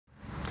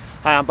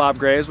Hi, I'm Bob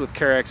Graves with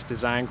Carex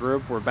Design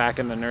Group. We're back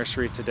in the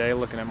nursery today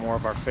looking at more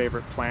of our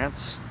favorite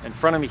plants. In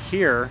front of me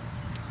here,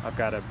 I've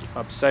got an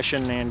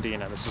Obsession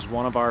Nandina. This is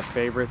one of our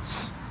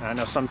favorites. And I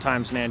know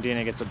sometimes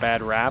Nandina gets a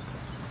bad rap,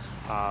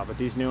 but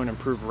these new and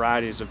improved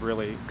varieties have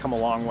really come a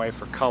long way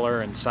for color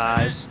and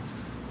size.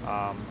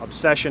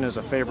 Obsession is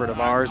a favorite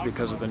of ours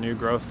because of the new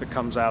growth that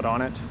comes out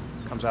on it.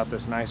 Comes out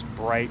this nice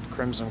bright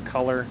crimson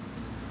color,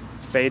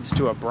 fades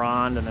to a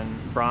bronze and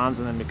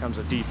then becomes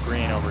a deep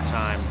green over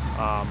time.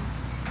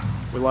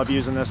 We love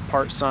using this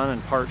part sun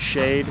and part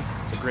shade.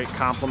 It's a great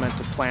complement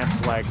to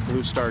plants like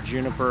blue star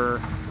juniper,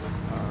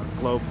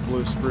 globe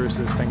blue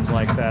spruces, things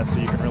like that, so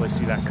you can really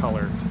see that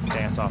color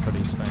dance off of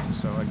these things.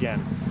 So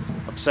again,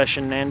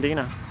 Obsession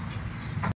Nandina.